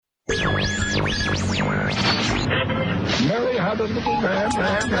Mary had a little lamb.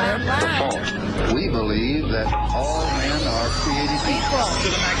 We believe that all men are created equal. To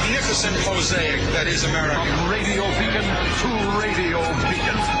the magnificent mosaic that is America. From radio beacon to radio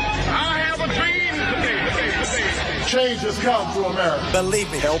beacon. I have a dream today. Change has come to America.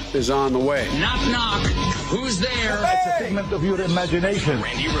 Believe me. Help is on the way. Knock, knock. Who's there? It's a figment of your imagination.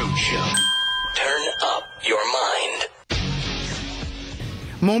 Randi Rhodes Show. Turn up your mind.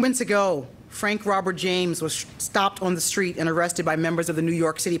 Moments ago, Frank Robert James was stopped on the street and arrested by members of the New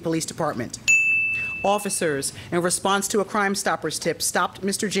York City Police Department. Officers, in response to a Crime Stoppers tip, stopped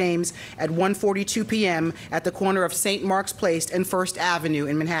Mr. James at 1:42 p.m. at the corner of St. Mark's Place and First Avenue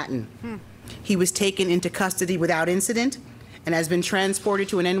in Manhattan. He was taken into custody without incident and has been transported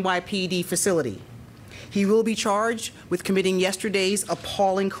to an NYPD facility. He will be charged with committing yesterday's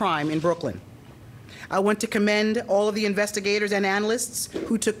appalling crime in Brooklyn. I want to commend all of the investigators and analysts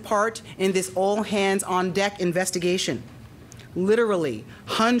who took part in this all-hands-on-deck investigation. Literally,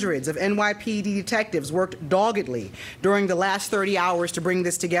 hundreds of NYPD detectives worked doggedly during the last 30 hours to bring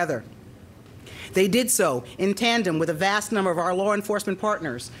this together. They did so in tandem with a vast number of our law enforcement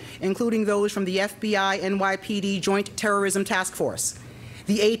partners, including those from the FBI NYPD Joint Terrorism Task Force,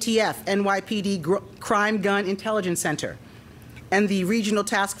 the ATF NYPD Crime Gun Intelligence Center, and the Regional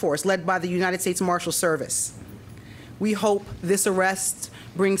Task Force led by the United States Marshal Service. We hope this arrest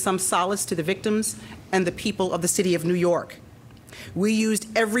brings some solace to the victims and the people of the city of New York. We used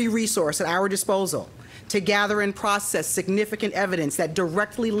every resource at our disposal to gather and process significant evidence that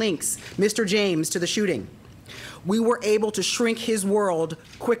directly links Mr. James to the shooting. We were able to shrink his world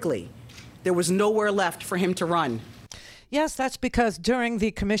quickly. There was nowhere left for him to run. Yes, that's because during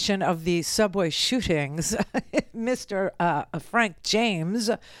the commission of the subway shootings, Mr. Frank James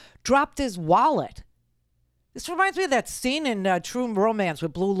dropped his wallet. This reminds me of that scene in True Romance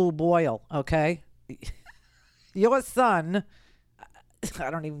with Blue Lou Boyle, okay? Your son,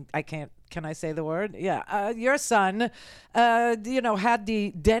 can I say the word? Yeah, your son, had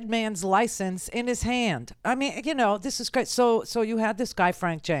the dead man's license in his hand. I mean, this is great. So you had this guy,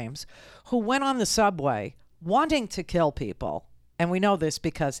 Frank James, who went on the subway wanting to kill people. And we know this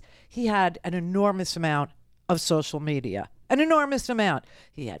because he had an enormous amount of social media. An enormous amount.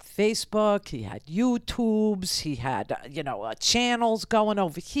 He had Facebook, he had YouTubes, he had, channels going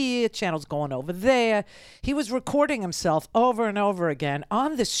over here, channels going over there. He was recording himself over and over again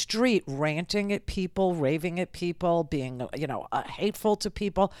on the street, ranting at people, raving at people, being, hateful to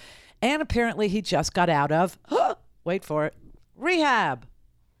people. And apparently he just got out of, wait for it, rehab.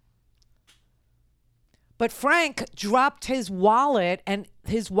 But Frank dropped his wallet, and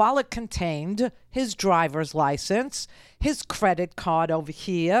his wallet contained his driver's license, his credit card over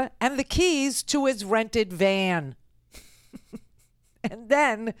here, and the keys to his rented van. And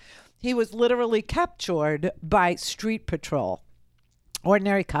then he was literally captured by street patrol,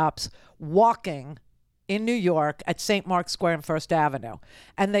 ordinary cops walking in New York at St. Mark's Square and First Avenue.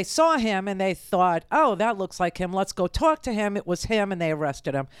 And they saw him and they thought, oh, that looks like him. Let's go talk to him. It was him, and they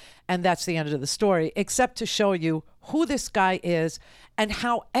arrested him. And that's the end of the story, except to show you who this guy is and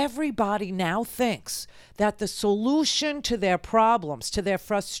how everybody now thinks that the solution to their problems, to their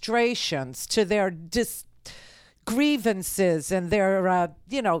frustrations, to their grievances and their,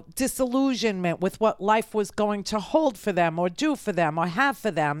 disillusionment with what life was going to hold for them or do for them or have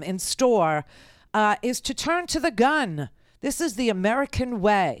for them in store is to turn to the gun. This is the American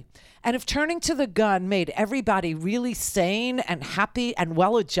way. And if turning to the gun made everybody really sane and happy and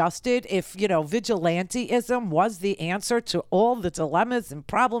well-adjusted, if, vigilantism was the answer to all the dilemmas and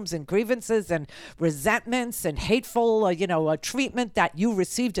problems and grievances and resentments and hateful, treatment that you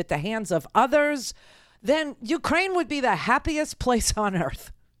received at the hands of others, then Ukraine would be the happiest place on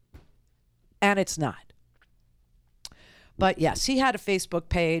earth. And it's not. But yes, he had a Facebook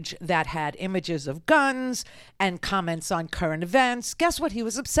page that had images of guns and comments on current events. Guess what he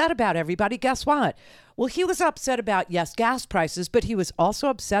was upset about, everybody? Guess what? Well, he was upset about, yes, gas prices, but he was also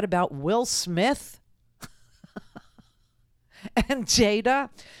upset about Will Smith and Jada.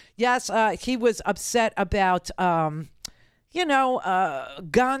 Yes, he was upset about,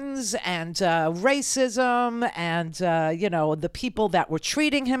 guns and racism and, the people that were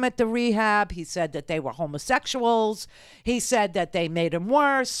treating him at the rehab. He said that they were homosexuals. He said that they made him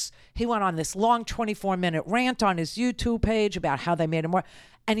worse. He went on this long 24-minute rant on his YouTube page about how they made him worse.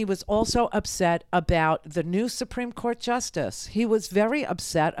 And he was also upset about the new Supreme Court Justice. He was very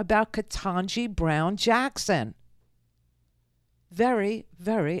upset about Ketanji Brown Jackson. Very,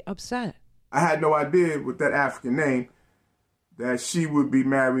 very upset. I had no idea with that African name that she would be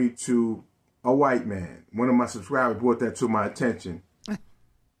married to a white man. One of my subscribers brought that to my attention.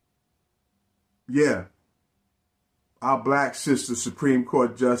 Yeah. Our black sister, Supreme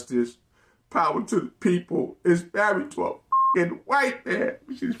Court Justice, power to the people, is married to a fucking white man.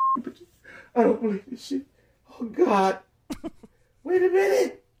 I don't believe this shit. Oh, God. Wait a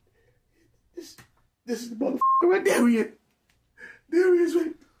minute. This is the motherfucker right there. There he is.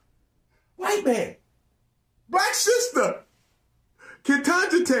 Right. White man. Black sister.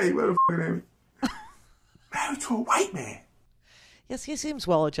 Ketanjate, what the fuck name is? Married to a white man. Yes, he seems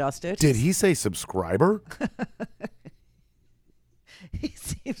well adjusted. Did he say subscriber? He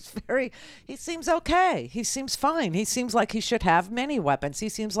seems okay. He seems fine. He seems like he should have many weapons. He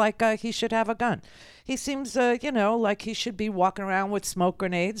seems like he should have a gun. He seems, like he should be walking around with smoke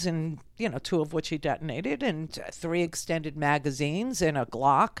grenades and, 2 of which he detonated and 3 extended magazines and a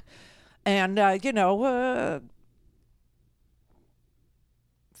Glock and,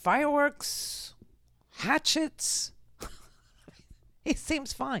 fireworks, hatchets. He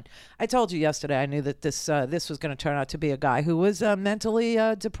seems fine. I told you yesterday I knew that this was going to turn out to be a guy who was mentally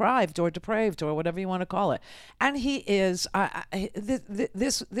deprived or depraved or whatever you want to call it. And he is,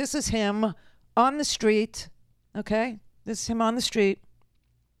 this is him on the street, okay? This is him on the street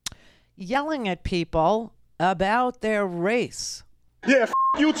yelling at people about their race. Yeah,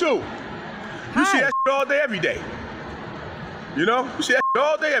 you too. You see that shit all day, every day. You know? You see that shit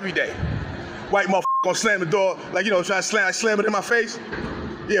all day, every day. White motherfucker gonna slam the door, like, trying to slam it in my face.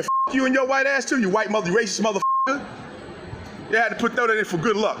 Yeah, you and your white ass too, you white racist motherfucker. You had to put that in for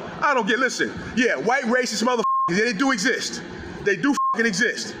good luck. Listen. Yeah, white racist motherfuckers, yeah, they do exist. They do fucking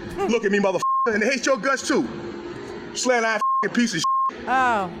exist. Look at me, motherfucker, and they hate your guts too. Slant-eyed fucking piece of shit.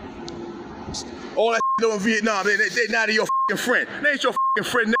 Oh. All that shit doing in Vietnam, they not your fucking friend. They ain't your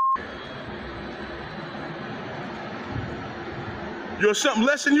fucking friend, nigga. You're something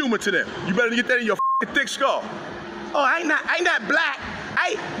less than human to them. You better get that in your fucking thick skull. Oh, I ain't not black.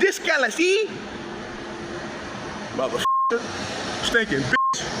 This color, see? Motherfucker. Stinking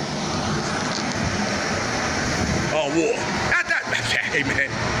bitch. Oh, war. Hey, man.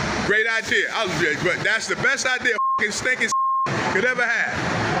 Great idea. But that's the best idea fucking stinking could ever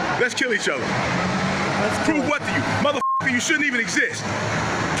have. Let's kill each other. Prove what to you? Motherfucker, you shouldn't even exist.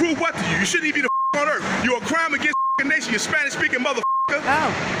 Prove what to you? You shouldn't even be the on earth. You're a crime against the nation. You're Spanish-speaking motherfucker.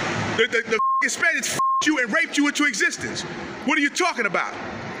 Oh. The Spanish you and raped you into existence. What are you talking about?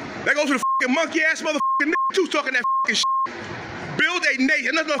 That goes to the fucking monkey-ass motherfucking nigga too talking that fucking shit. Build a nation,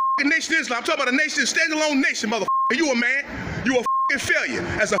 another fucking nation Islam. I'm talking about a nation, standalone nation, motherfucker. You a man. You a fucking failure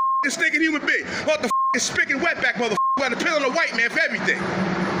as a fucking stinking human being. What the fucking spick and wetback motherfucker. You got to depend on a white man for everything.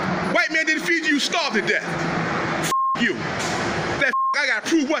 White man didn't feed you, you starved to death. You. That I gotta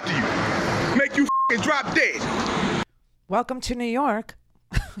prove what to you? Make you fucking drop dead. Welcome to New York.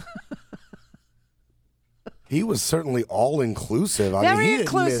 He was certainly all-inclusive. Very he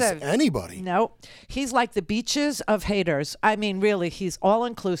inclusive. Didn't miss anybody. No, he's like the beaches of haters. I mean, really, he's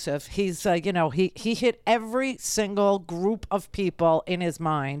all-inclusive. He's, he hit every single group of people in his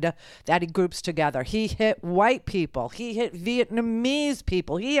mind that he groups together. He hit white people. He hit Vietnamese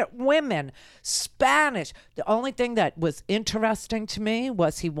people. He hit women, Spanish. The only thing that was interesting to me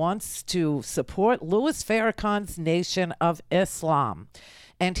was he wants to support Louis Farrakhan's Nation of Islam.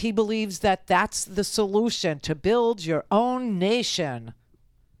 And he believes that that's the solution to build your own nation.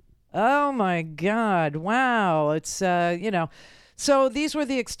 Oh, my God. Wow. It's, So these were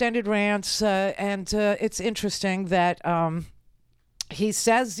the extended rants. And it's interesting that he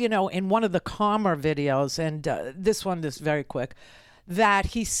says, in one of the calmer videos, and this one is very quick, that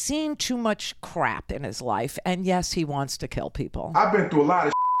he's seen too much crap in his life. And yes, he wants to kill people. I've been through a lot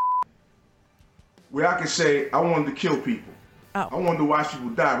of where I can say I wanted to kill people. Oh. I wanted to watch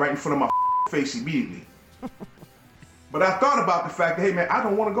people die right in front of my face immediately. But I thought about the fact that, hey man, I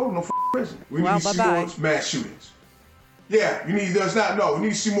don't want to go to no prison. We need to see more mass shootings. Yeah, we need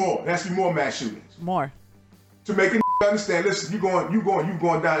to see more. There has to be more mass shootings. More. To make it understand, listen, you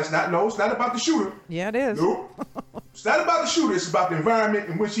going down. It's not about the shooter. Yeah, it is. No. It's not about the shooter, it's about the environment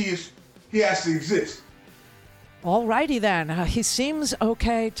in which he has to exist. All righty then. He seems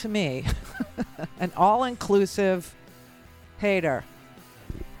okay to me. An all-inclusive hater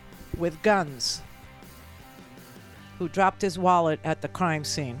with guns who dropped his wallet at the crime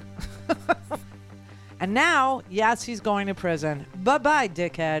scene. And now, yes, he's going to prison. Bye-bye,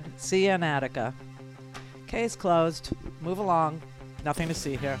 dickhead. See you in Attica. Case closed. Move along. Nothing to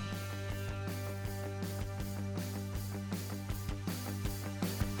see here.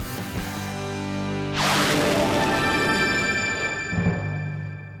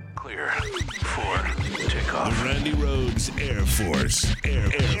 Clear for takeoff. The Randi Rhodes Air Force. Air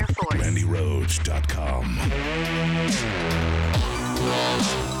Force. RandiRhodes.com.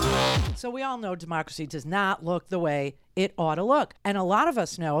 So we all know democracy does not look the way it ought to look. And a lot of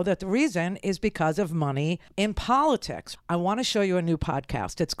us know that the reason is because of money in politics. I want to show you a new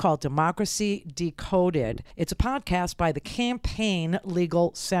podcast. It's called Democracy Decoded. It's a podcast by the Campaign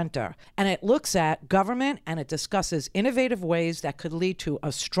Legal Center. And it looks at government and it discusses innovative ways that could lead to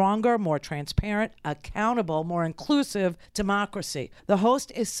a stronger, more transparent, accountable, more inclusive democracy. The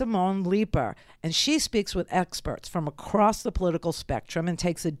host is Simone Leeper, and she speaks with experts from across the political spectrum and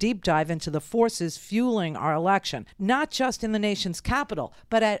takes a deep dive into the forces fueling our election, not just in the nation's capital,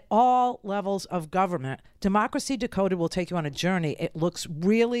 but at all levels of government. Democracy Decoded will take you on a journey. It looks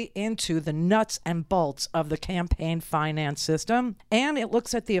really into the nuts and bolts of the campaign finance system, and it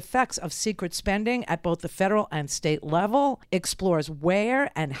looks at the effects of secret spending at both the federal and state level, explores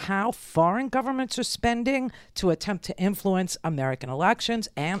where and how foreign governments are spending to attempt to influence American elections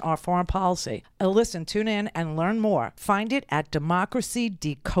and our foreign policy. Listen, tune in and learn more. Find it at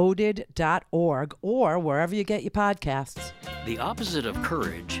democracydecoded.org or wherever you get your podcasts. The opposite of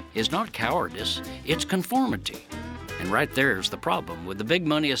courage is not cowardice, it's conformity. And right there's the problem with the big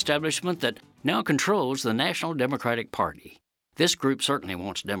money establishment that now controls the National Democratic Party. This group certainly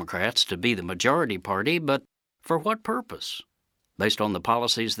wants Democrats to be the majority party, but for what purpose? Based on the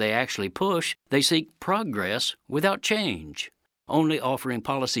policies they actually push, they seek progress without change, only offering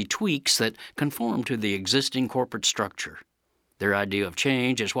policy tweaks that conform to the existing corporate structure. Their idea of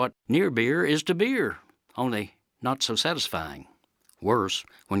change is what near beer is to beer, only not so satisfying. Worse,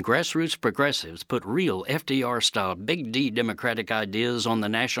 when grassroots progressives put real FDR-style Big D Democratic ideas on the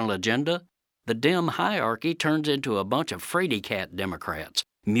national agenda, the Dem hierarchy turns into a bunch of fraidy-cat Democrats,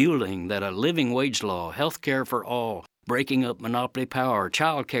 muling that a living wage law, health care for all, breaking up monopoly power,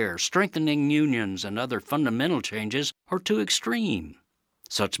 child care, strengthening unions, and other fundamental changes are too extreme.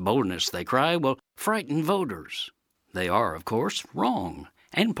 Such boldness, they cry, will frighten voters. They are, of course, wrong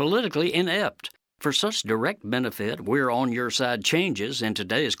and politically inept. For such direct benefit, we're on your side changes in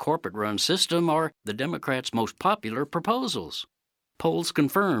today's corporate-run system are the Democrats' most popular proposals. Polls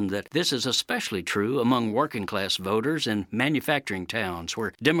confirm that this is especially true among working-class voters in manufacturing towns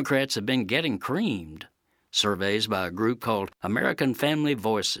where Democrats have been getting creamed. Surveys by a group called American Family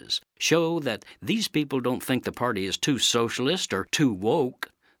Voices show that these people don't think the party is too socialist or too woke,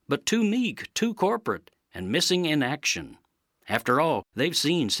 but too meek, too corporate, and missing in action. After all, they've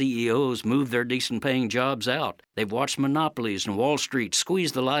seen CEOs move their decent-paying jobs out. They've watched monopolies and Wall Street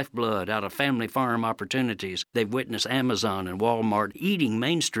squeeze the lifeblood out of family farm opportunities. They've witnessed Amazon and Walmart eating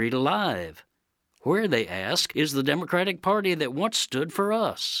Main Street alive. Where, they ask, is the Democratic Party that once stood for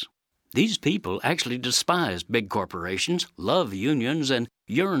us? These people actually despise big corporations, love unions, and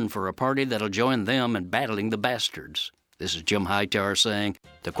yearn for a party that'll join them in battling the bastards. This is Jim Hightower saying,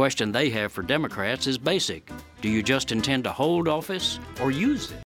 the question they have for Democrats is basic. Do you just intend to hold office or use it?